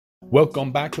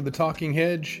Welcome back to the Talking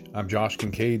Hedge. I'm Josh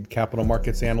Kincaid, capital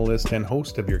markets analyst and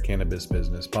host of your Cannabis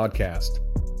Business Podcast.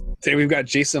 Today we've got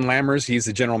Jason Lammers. He's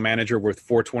the general manager with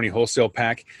 420 Wholesale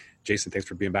Pack. Jason, thanks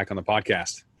for being back on the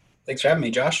podcast. Thanks for having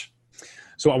me, Josh.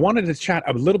 So I wanted to chat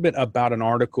a little bit about an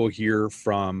article here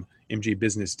from MJ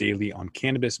Business Daily on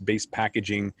cannabis-based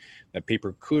packaging. That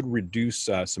paper could reduce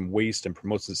some waste and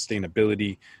promote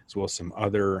sustainability, as well as some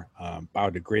other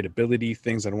biodegradability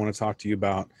things that I want to talk to you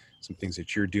about, some things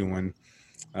that you're doing.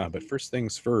 But first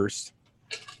things first,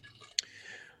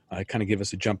 kind of give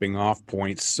us a jumping off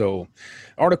point. So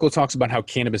article talks about how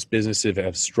cannabis businesses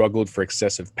have struggled for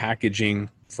excessive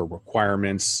packaging, for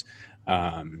requirements.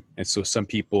 And so some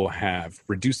people have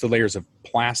reduced the layers of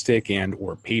plastic and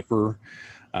or paper.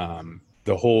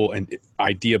 The whole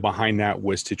idea behind that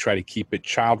was to try to keep it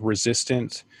child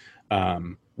resistant.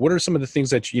 What are some of the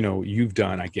things that you've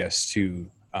done, I guess,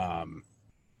 to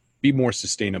be more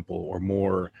sustainable or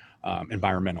more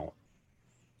environmental?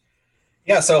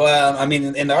 Yeah, so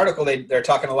in the article they're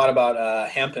talking a lot about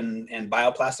hemp and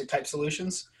bioplastic type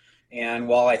solutions. And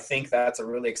while I think that's a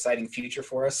really exciting future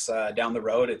for us down the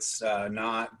road, it's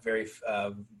not very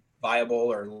viable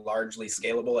or largely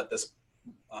scalable at this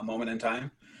moment in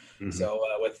time. Mm-hmm. So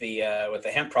with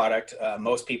the hemp product,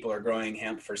 most people are growing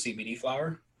hemp for CBD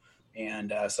flower,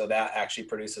 and so that actually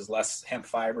produces less hemp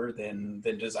fiber than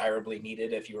desirably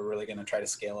needed if you were really going to try to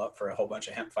scale up for a whole bunch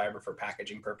of hemp fiber for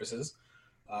packaging purposes.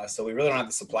 So we really don't have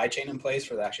the supply chain in place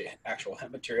for the actual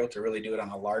hemp material to really do it on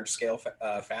a large scale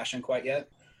fashion quite yet.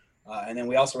 And then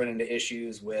we also run into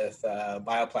issues with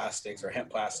bioplastics or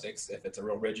hemp plastics if it's a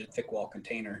real rigid, thick wall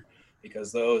container,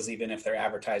 because those, even if they're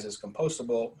advertised as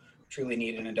compostable, truly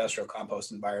need an industrial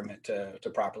compost environment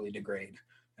to properly degrade.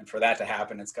 And for that to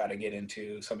happen, it's got to get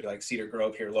into somebody like Cedar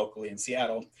Grove here locally in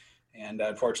Seattle. And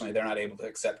unfortunately, they're not able to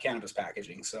accept cannabis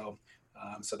packaging. So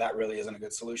that really isn't a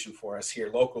good solution for us here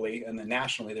locally. And then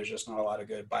nationally, there's just not a lot of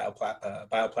good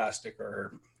bioplastic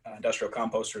or industrial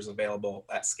composters available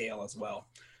at scale as well.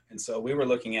 And so we were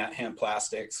looking at hemp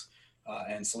plastics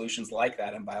and solutions like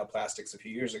that in bioplastics a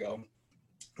few years ago.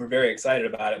 We're very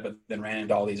excited about it, but then ran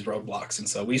into all these roadblocks. And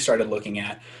so we started looking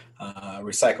at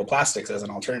recycled plastics as an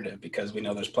alternative, because we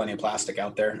know there's plenty of plastic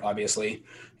out there, obviously,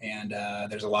 and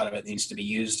there's a lot of it needs to be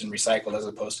used and recycled as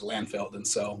opposed to landfilled. And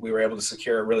so we were able to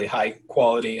secure a really high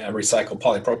quality recycled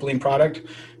polypropylene product.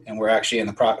 And we're actually in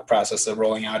the process of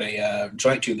rolling out a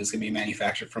joint tube that's going to be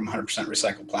manufactured from 100%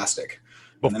 recycled plastic.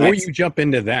 Before you jump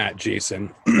into that,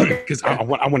 Jason, because I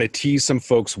want to tease some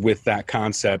folks with that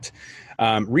concept.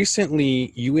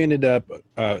 Recently, you ended up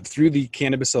through the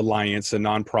Cannabis Alliance, a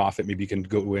nonprofit. Maybe you can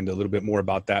go into a little bit more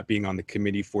about that, being on the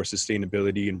committee for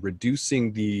sustainability and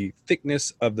reducing the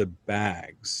thickness of the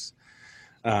bags.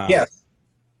 Yes.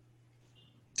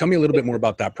 Tell me a little bit more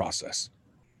about that process.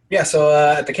 Yeah, so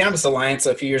at the Cannabis Alliance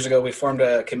a few years ago, we formed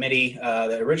a committee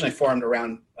that originally formed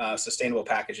around sustainable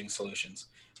packaging solutions.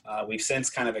 We've since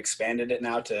kind of expanded it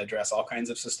now to address all kinds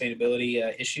of sustainability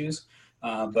issues.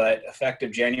 But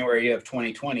effective January of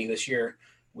 2020, this year,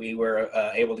 we were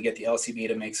able to get the LCB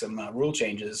to make some rule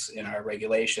changes in our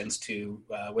regulations to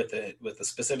with the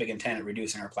specific intent of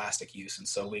reducing our plastic use. And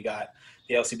so we got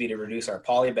the LCB to reduce our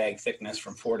poly bag thickness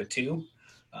from 4 to 2.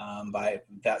 By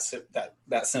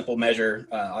that simple measure,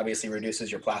 obviously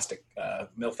reduces your plastic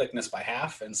mill thickness by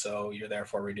half, and so you're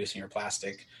therefore reducing your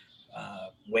plastic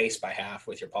waste by half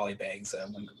with your poly bags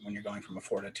when you're going from a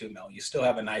 4 to 2 mil. You still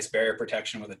have a nice barrier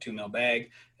protection with a 2 mil bag.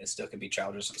 It still can be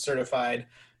child resistant certified,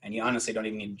 and you honestly don't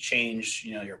even need to change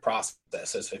your process.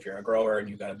 So if you're a grower and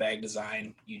you've got a bag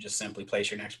design, you just simply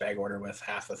place your next bag order with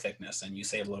half the thickness, and you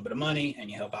save a little bit of money and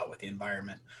you help out with the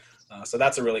environment. So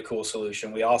that's a really cool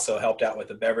solution. We also helped out with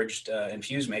the beverage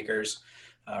infused makers,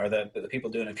 or the people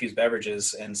doing infused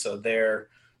beverages, and so they're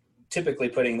typically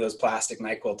putting those plastic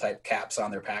NyQuil type caps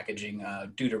on their packaging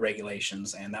due to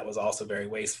regulations, and that was also very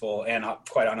wasteful. And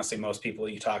quite honestly, most people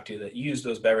you talk to that use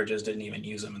those beverages didn't even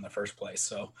use them in the first place.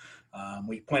 So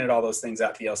we pointed all those things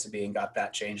out to the LCB and got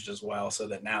that changed as well, so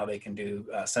that now they can do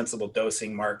sensible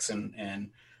dosing marks and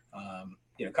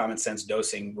common sense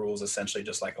dosing rules, essentially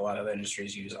just like a lot of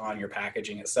industries use on your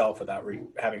packaging itself, without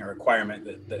having a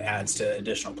requirement that adds to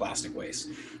additional plastic waste.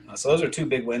 So those are two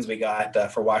big wins we got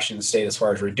for Washington State as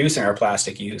far as reducing our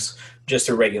plastic use, just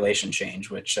a regulation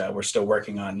change, which we're still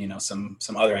working on, some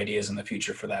other ideas in the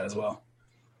future for that as well.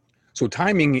 So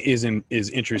timing is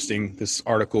interesting. This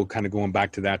article, kind of going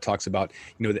back to that, talks about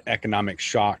the economic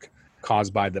shock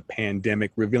caused by the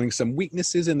pandemic, revealing some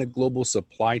weaknesses in the global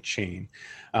supply chain.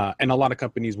 And a lot of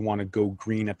companies want to go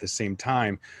green at the same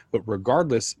time. But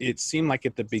regardless, it seemed like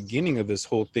at the beginning of this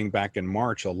whole thing back in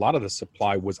March, a lot of the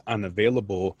supply was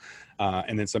unavailable.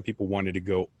 And then some people wanted to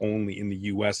go only in the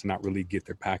US and not really get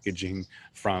their packaging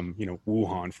from,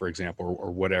 Wuhan, for example,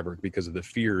 or whatever, because of the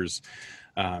fears.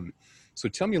 So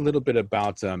tell me a little bit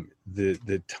about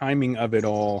the timing of it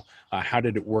all. How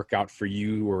did it work out for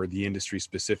you or the industry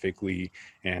specifically?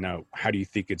 And how do you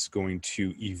think it's going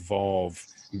to evolve,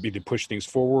 maybe to push things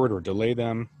forward or delay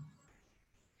them?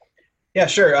 Yeah,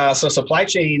 sure. So supply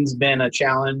chain's been a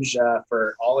challenge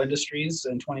for all industries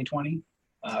in 2020.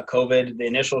 The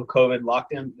initial COVID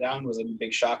lockdown was a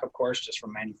big shock, of course, just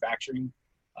from manufacturing.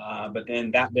 But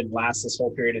then that didn't last this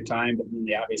whole period of time, but then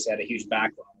they obviously had a huge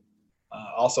backlog.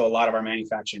 Also, a lot of our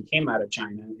manufacturing came out of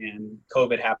China, and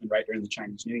COVID happened right during the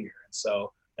Chinese New Year. And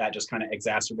so that just kind of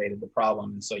exacerbated the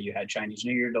problem. And so you had Chinese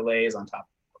New Year delays on top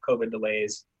of COVID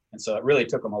delays. And so it really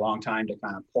took them a long time to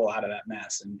kind of pull out of that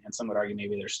mess. And some would argue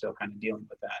maybe they're still kind of dealing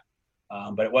with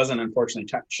that. But it wasn't,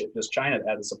 unfortunately, just China that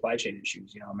had the supply chain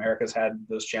issues. America's had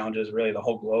those challenges. Really, the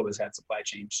whole globe has had supply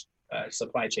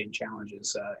chain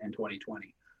challenges in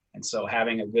 2020. And so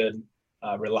having a good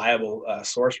reliable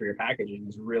source for your packaging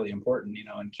is really important.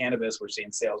 In cannabis, we're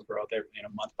seeing sales growth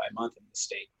month by month in the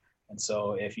state. And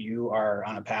so if you are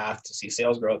on a path to see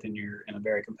sales growth and you're in a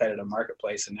very competitive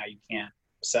marketplace and now you can't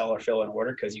sell or fill an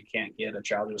order because you can't get a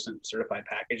child certified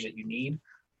package that you need,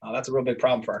 that's a real big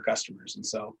problem for our customers. And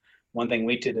so one thing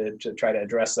we did to try to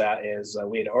address that is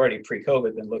we had already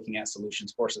pre-COVID been looking at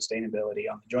solutions for sustainability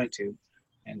on the joint tube.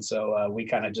 And so we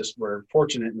kind of just were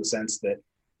fortunate in the sense that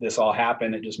this all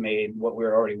happened. It just made what we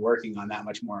were already working on that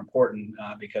much more important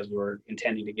because we were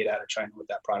intending to get out of China with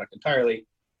that product entirely,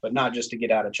 but not just to get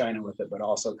out of China with it, but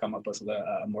also come up with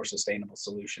a more sustainable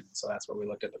solution. So that's where we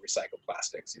looked at the recycled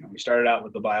plastics. We started out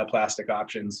with the bioplastic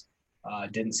options,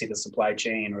 didn't see the supply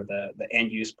chain or the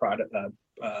end use product,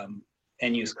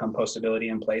 end use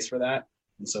compostability in place for that.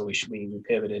 And so we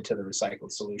pivoted to the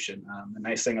recycled solution. The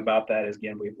nice thing about that is,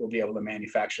 again, we'll be able to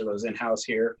manufacture those in-house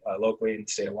here locally in the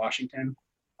state of Washington.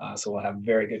 So we'll have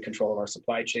very good control of our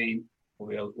supply chain. We'll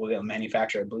be able to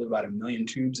manufacture, I believe, about 1 million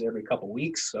tubes every couple of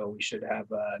weeks. So we should have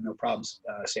no problems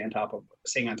staying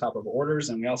on top of orders.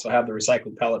 And we also have the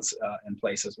recycled pellets in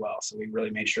place as well. So we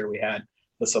really made sure we had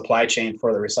the supply chain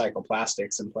for the recycled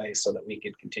plastics in place so that we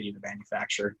could continue to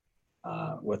manufacture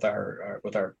with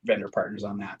our vendor partners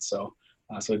on that. So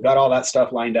we've got all that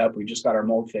stuff lined up. We just got our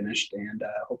mold finished, and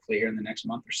hopefully here in the next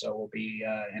month or so, we'll be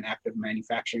in active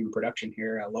manufacturing and production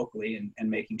here locally and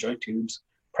making joint tubes,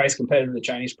 price competitive to the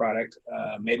Chinese product,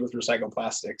 made with recycled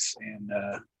plastics and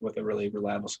with a really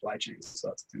reliable supply chain. So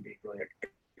that's going to be really an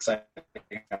exciting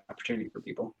opportunity for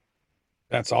people.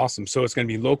 That's awesome. So it's going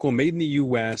to be local, made in the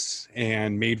U.S.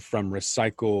 and made from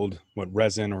recycled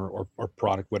resin or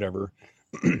product, whatever.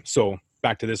 So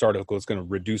back to this article, it's going to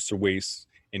reduce the waste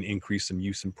and increase some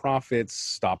use and profits,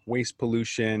 stop waste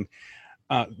pollution.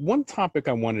 One topic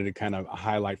I wanted to kind of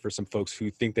highlight for some folks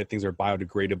who think that things are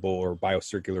biodegradable or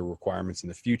biocircular requirements in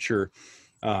the future.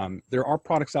 There are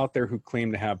products out there who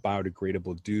claim to have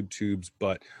biodegradable doob tubes,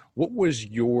 but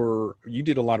you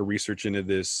did a lot of research into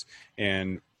this,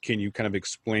 and can you kind of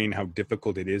explain how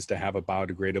difficult it is to have a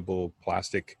biodegradable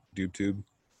plastic doob tube?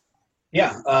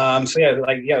 Yeah.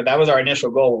 That was our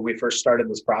initial goal when we first started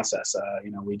this process.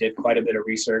 We did quite a bit of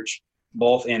research,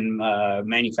 both in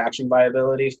manufacturing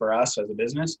viability for us as a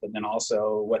business, but then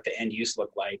also what the end use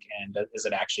looked like, and is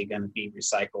it actually going to be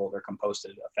recycled or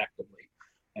composted effectively?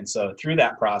 And so through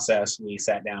that process, we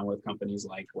sat down with companies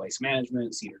like Waste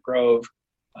Management, Cedar Grove,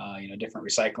 different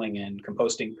recycling and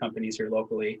composting companies here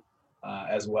locally.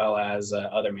 As well as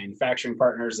other manufacturing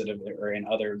partners that are in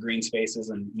other green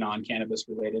spaces and non-cannabis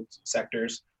related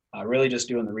sectors, really just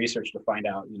doing the research to find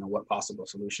out, what possible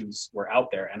solutions were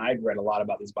out there. And I'd read a lot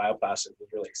about these bioplastics, was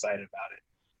really excited about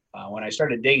it. When I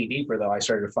started digging deeper, though, I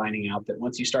started finding out that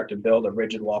once you start to build a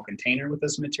rigid wall container with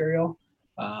this material,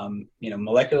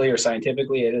 molecularly or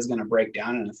scientifically, it is going to break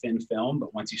down in a thin film.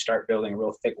 But once you start building a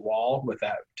real thick wall with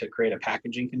that to create a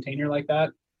packaging container like that,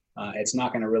 it's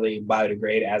not going to really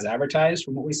biodegrade as advertised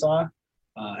from what we saw.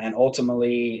 And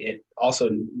ultimately, it also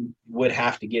would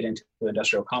have to get into the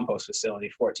industrial compost facility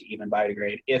for it to even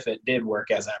biodegrade if it did work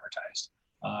as advertised.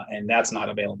 And that's not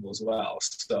available as well.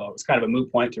 So it's kind of a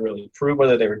moot point to really prove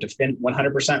whether they were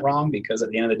 100% wrong, because at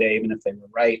the end of the day, even if they were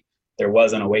right, there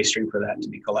wasn't a waste stream for that to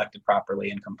be collected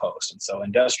properly and compost. And so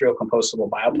industrial compostable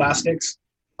bioplastics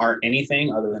aren't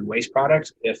anything other than waste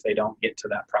product if they don't get to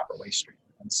that proper waste stream.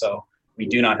 And so we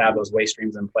do not have those waste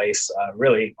streams in place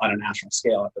really on a national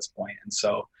scale at this point. And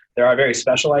so There are very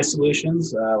specialized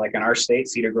solutions. Like in our state,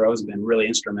 Cedar Grove has been really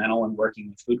instrumental in working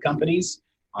with food companies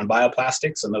on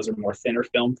bioplastics, and those are more thinner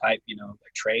film type,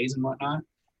 like trays and whatnot.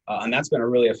 And that's been a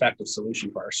really effective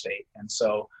solution for our state. And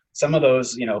so some of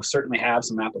those, certainly have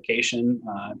some application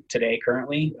today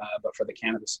currently, but for the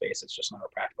cannabis space, it's just not a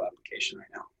practical application right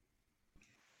now.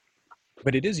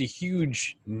 But it is a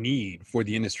huge need for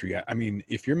the industry. I mean,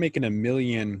 if you're making $1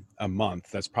 million a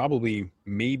month, that's probably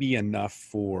maybe enough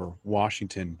for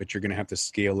Washington, but you're going to have to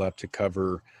scale up to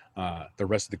cover the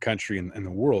rest of the country and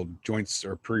the world. Joints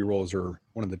or pre-rolls are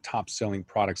one of the top selling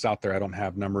products out there. I don't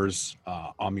have numbers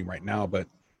on me right now, but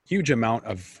huge amount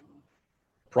of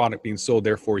product being sold,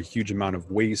 therefore a huge amount of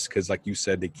waste, because like you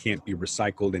said, they can't be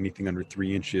recycled. Anything under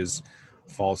 3 inches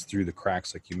falls through the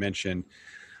cracks, like you mentioned.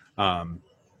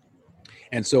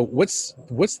 And so what's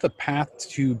the path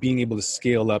to being able to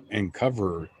scale up and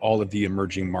cover all of the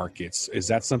emerging markets? Is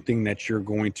that something that you're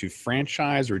going to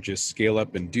franchise or just scale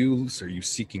up and do? So are you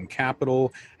seeking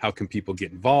capital? How can people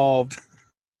get involved?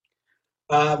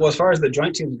 Well, as far as the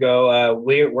joint tubes go,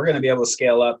 we're going to be able to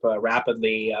scale up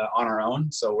rapidly on our own.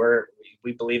 So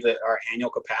we believe that our annual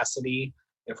capacity,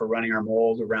 if we're running our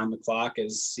mold around the clock,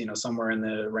 is somewhere in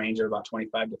the range of about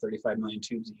 25 to 35 million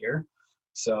tubes a year.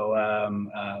 So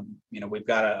we've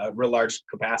got a real large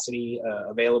capacity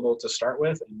available to start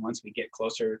with, and once we get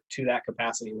closer to that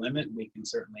capacity limit, we can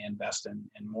certainly invest in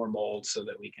more molds so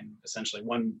that we can essentially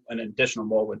an additional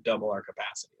mold would double our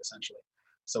capacity essentially.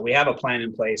 So we have a plan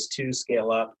in place to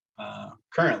scale up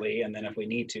currently, and then if we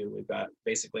need to, we've got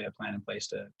basically a plan in place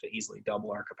to easily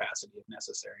double our capacity if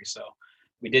necessary. So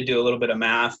we did do a little bit of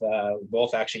math,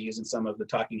 both actually using some of the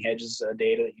Talking Hedges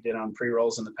data that you did on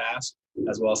pre-rolls in the past,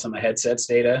 as well as some of Headsets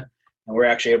data. And we're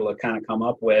actually able to kind of come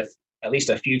up with at least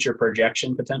a future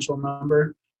projection potential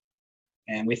number.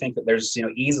 And we think that there's,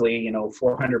 easily,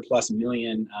 400 plus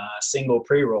million single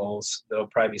pre-rolls that will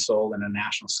probably be sold in a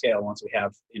national scale once we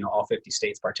have, all 50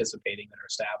 states participating that are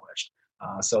established.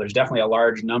 So there's definitely a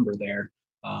large number there.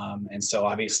 And so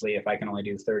obviously if I can only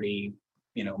do 30,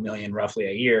 million roughly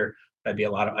a year, that'd be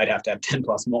a lot I'd have to have 10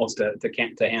 plus molds to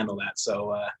handle that.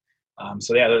 So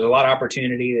yeah, there's a lot of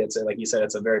opportunity. It's like you said,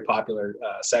 it's a very popular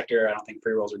sector. I don't think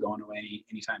pre-rolls are going away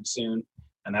anytime soon.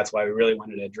 And that's why we really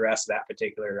wanted to address that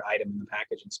particular item in the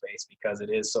packaging space, because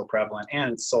it is so prevalent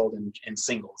and it's sold in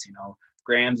singles,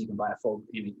 grams. You can buy a full,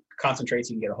 concentrates,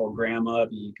 you can get a whole gram of,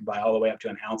 you can buy all the way up to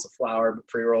an ounce of flour, but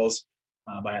pre-rolls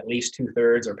by at least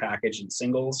 2/3 are packaged in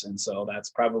singles. And so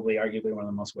that's probably arguably one of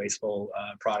the most wasteful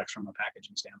products from a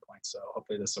packaging standpoint. So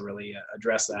hopefully this will really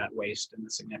address that waste in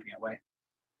a significant way.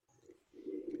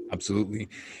 Absolutely.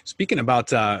 Speaking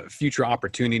about future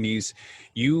opportunities,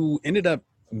 you ended up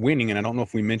winning, and I don't know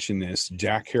if we mentioned this,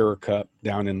 Jack Herer Cup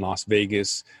down in Las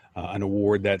Vegas, an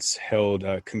award that's held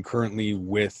concurrently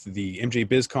with the MJ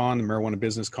BizCon, the Marijuana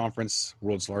Business Conference,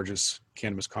 world's largest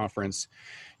cannabis conference.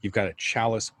 You've got a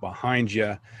chalice behind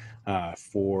you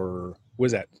for,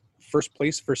 was that first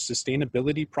place for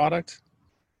sustainability product?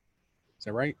 Is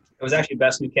that right? It was actually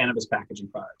best new cannabis packaging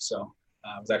product. So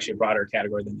it was actually a broader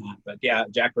category than that. But yeah,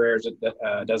 Jack Herer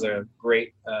does a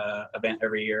great event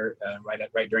every year,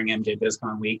 right during MJ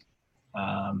BizCon week.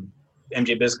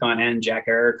 MJ BizCon and Jack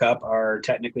Herer Cup are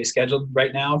technically scheduled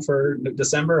right now for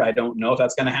December. I don't know if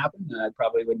that's going to happen. I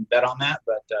probably wouldn't bet on that,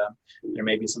 but there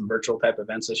may be some virtual type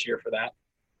events this year for that.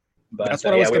 But that's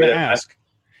what I was going to ask.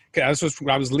 Okay,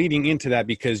 I was leading into that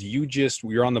because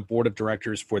you're on the board of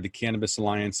directors for the Cannabis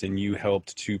Alliance, and you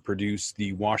helped to produce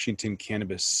the Washington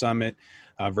Cannabis Summit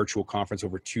virtual conference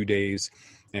over 2 days.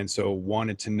 And so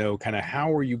wanted to know kind of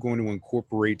how are you going to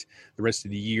incorporate the rest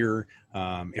of the year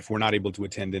if we're not able to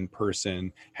attend in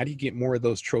person? How do you get more of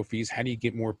those trophies? How do you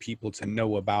get more people to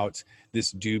know about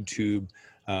this Doob Tube?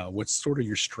 What's sort of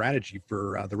your strategy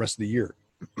for the rest of the year?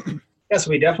 Yes,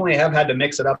 we definitely have had to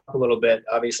mix it up a little bit.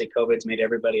 Obviously, COVID's made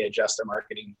everybody adjust their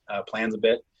marketing plans a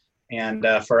bit. And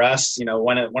for us,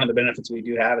 one of the benefits we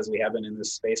do have is we have been in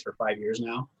this space for 5 years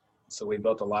now. So we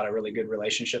built a lot of really good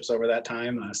relationships over that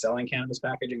time selling cannabis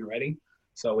packaging already.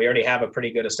 So we already have a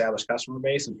pretty good established customer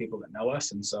base and people that know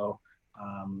us. And so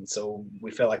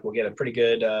we feel like we'll get a pretty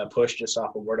good push just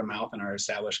off of word of mouth and our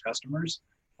established customers.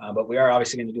 But we are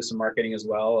obviously going to do some marketing as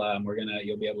well.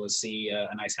 You'll be able to see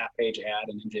a nice half-page ad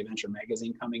in MJ Venture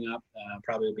magazine coming up.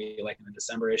 Probably will be like in the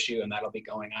December issue, and that'll be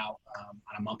going out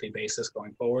on a monthly basis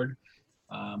going forward.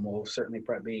 We'll certainly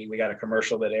we got a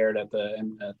commercial that aired at the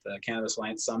Cannabis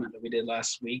Alliance Summit that we did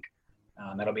last week.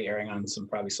 That'll be airing on some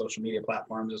probably social media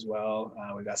platforms as well.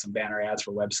 We've got some banner ads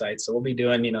for websites, so we'll be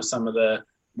doing some of the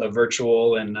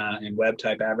virtual and web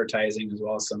type advertising as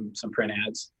well as some print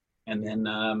ads. And then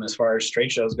as far as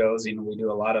trade shows goes, we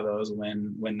do a lot of those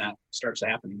when that starts to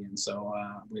happen again. So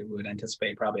we would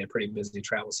anticipate probably a pretty busy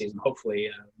travel season, hopefully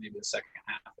maybe the second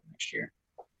half of next year.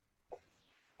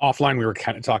 Offline, we were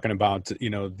kind of talking about,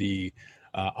 the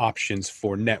options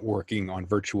for networking on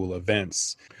virtual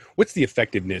events. What's the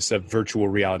effectiveness of virtual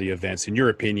reality events, in your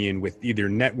opinion, with either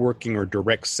networking or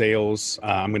direct sales?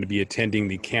 I'm going to be attending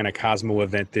the Canna Cosmo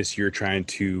event this year, trying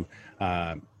to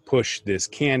push this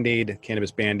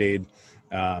Cannabis Band-Aid.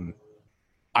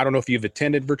 I don't know if you've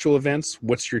attended virtual events.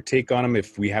 What's your take on them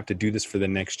if we have to do this for the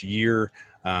next year,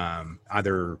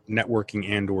 either networking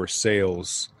and or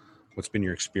sales? What's been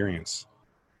your experience?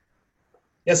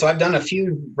 Yeah, so I've done a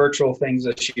few virtual things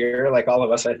this year, like all of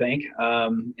us, I think.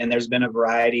 And there's been a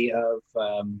variety of,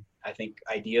 I think,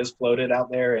 ideas floated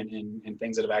out there and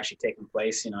things that have actually taken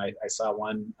place. I saw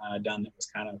one done that was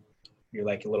kind of, you're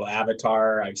like a little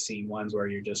avatar. I've seen ones where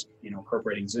you're just,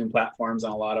 incorporating Zoom platforms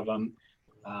on a lot of them.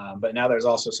 But now there's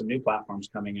also some new platforms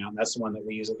coming out. And that's the one that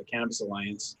we use at the Cannabis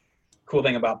Alliance. Cool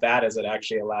thing about that is it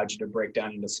actually allowed you to break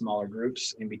down into smaller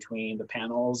groups in between the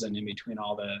panels and in between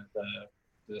all the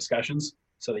discussions,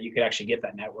 so that you could actually get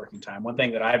that networking time. One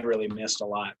thing that I've really missed a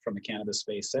lot from the cannabis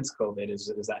space since COVID is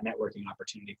that networking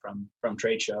opportunity from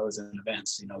trade shows and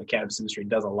events. The cannabis industry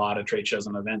does a lot of trade shows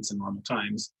and events in normal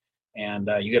times. And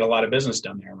you get a lot of business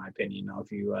done there, in my opinion.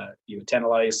 If you attend a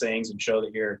lot of these things and show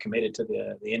that you're committed to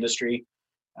the industry,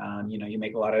 you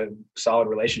make a lot of solid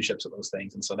relationships with those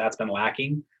things. And so that's been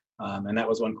lacking. And that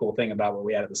was one cool thing about what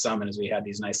we had at the summit is we had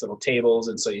these nice little tables.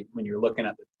 And so when you're looking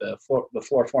at the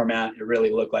floor format, it really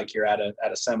looked like you're at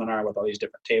a seminar with all these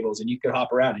different tables, and you could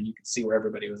hop around and you could see where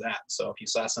everybody was at. So if you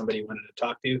saw somebody you wanted to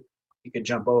talk to, you could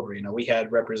jump over. We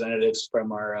had representatives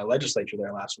from our legislature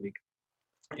there last week.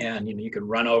 And you could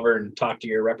run over and talk to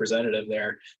your representative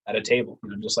there at a table,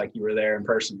 just like you were there in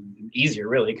person. Easier,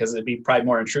 really, because it'd be probably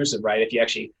more intrusive, right? If you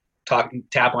actually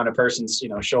tap on a person's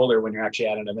shoulder when you're actually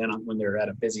at an event when they're at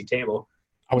a busy table.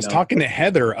 I was talking to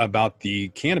Heather about the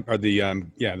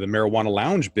marijuana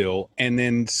lounge bill, and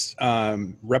then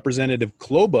Representative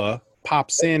Kloba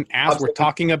pops in as we're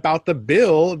talking about the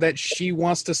bill that she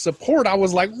wants to support. I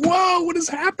was like, whoa, what is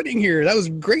happening here? That was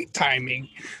great timing.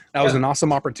 That was an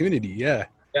awesome opportunity. Yeah.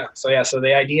 So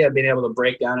the idea of being able to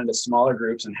break down into smaller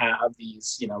groups and have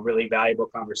these, really valuable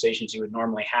conversations you would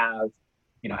normally have,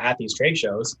 at these trade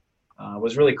shows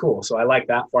was really cool. So I like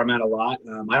that format a lot.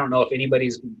 I don't know if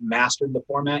anybody's mastered the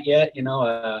format yet.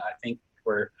 I think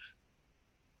we're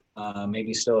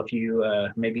maybe still a few,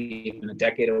 maybe even a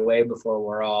decade away before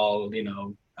we're all,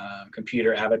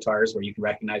 computer avatars where you can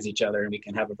recognize each other and we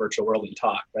can have a virtual world and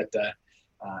talk. But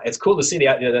it's cool to see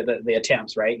the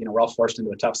attempts, right? We're all forced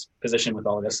into a tough position with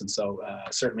all of this. And so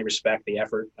certainly respect the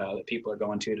effort that people are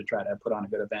going to try to put on a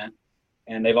good event.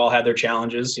 And they've all had their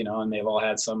challenges, and they've all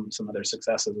had some of their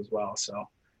successes as well. So,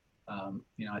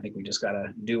 I think we just got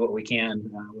to do what we can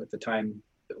with the time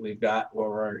that we've got where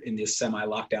we're in this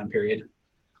semi-lockdown period.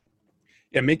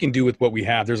 Yeah, making do with what we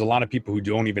have. There's a lot of people who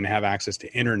don't even have access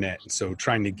to internet. So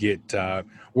trying to get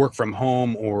work from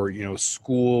home or,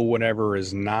 school, whatever,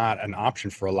 is not an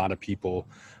option for a lot of people.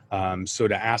 So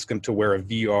to ask them to wear a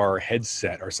VR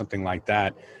headset or something like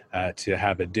that to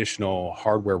have additional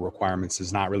hardware requirements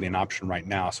is not really an option right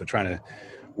now. So trying to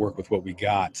work with what we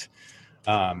got.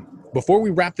 Before we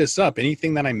wrap this up,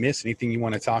 anything that I missed, anything you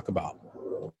want to talk about?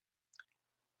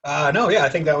 No, I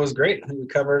think that was great. I think we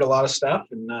covered a lot of stuff.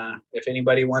 And if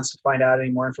anybody wants to find out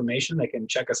any more information, they can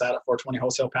check us out at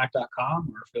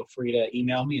 420wholesalepack.com or feel free to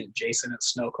email me at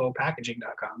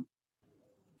jason@snowcopackaging.com.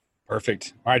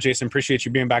 Perfect. All right, Jason, appreciate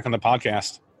you being back on the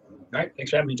podcast. All right. Thanks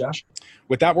for having me, Josh.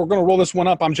 With that, we're going to roll this one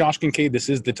up. I'm Josh Kincaid. This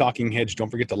is The Talking Hedge. Don't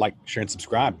forget to like, share, and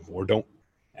subscribe, or don't.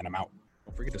 And I'm out.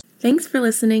 Don't forget to. Thanks for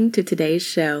listening to today's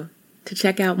show. To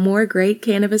check out more great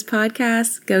cannabis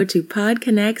podcasts, go to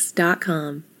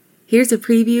podconnects.com. Here's a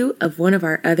preview of one of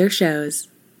our other shows.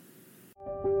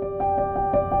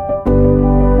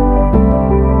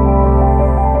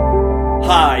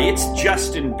 Hi, it's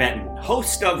Justin Benton,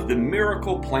 host of the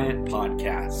Miracle Plant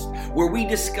Podcast, where we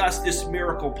discuss this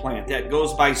miracle plant that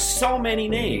goes by so many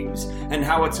names and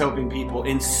how it's helping people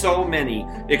in so many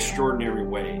extraordinary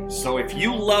ways. So if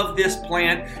you love this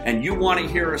plant and you want to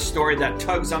hear a story that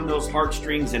tugs on those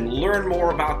heartstrings and learn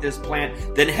more about this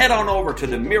plant, then head on over to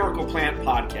the Miracle Plant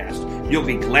Podcast. You'll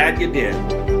be glad you did.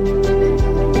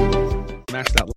 Smash that